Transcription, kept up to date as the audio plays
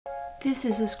This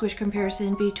is a squish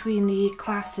comparison between the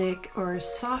classic or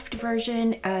soft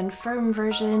version and firm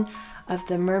version of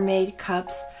the Mermaid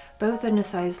cups, both in a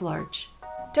size large.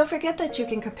 Don't forget that you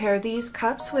can compare these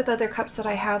cups with other cups that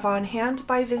I have on hand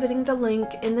by visiting the link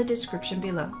in the description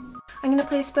below. I'm going to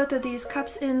place both of these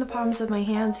cups in the palms of my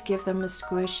hands, give them a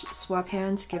squish, swap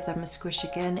hands, give them a squish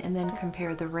again, and then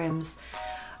compare the rims.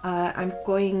 I'm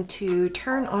going to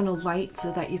turn on a light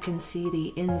so that you can see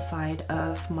the inside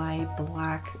of my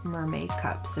black Mermaid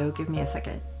cup, so give me a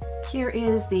second. Here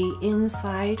is the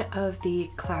inside of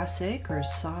the classic or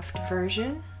soft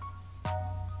version.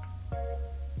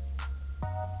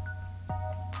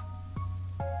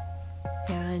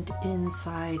 And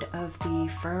inside of the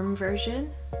firm version.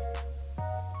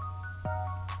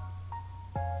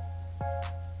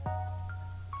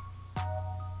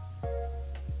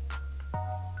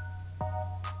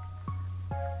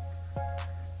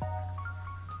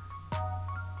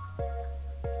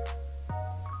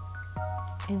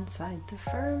 Inside the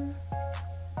firm.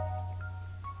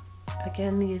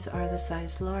 Again, these are the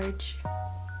size large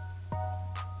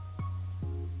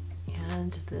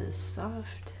and the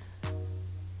soft.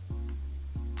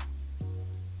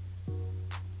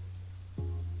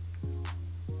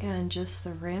 And just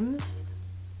the rims.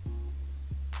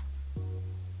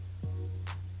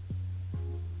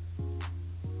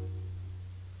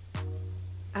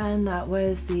 And that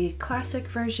was the classic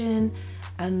version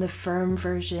and the firm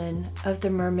version of the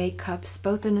Mermaid cups,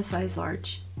 both in a size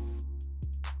large.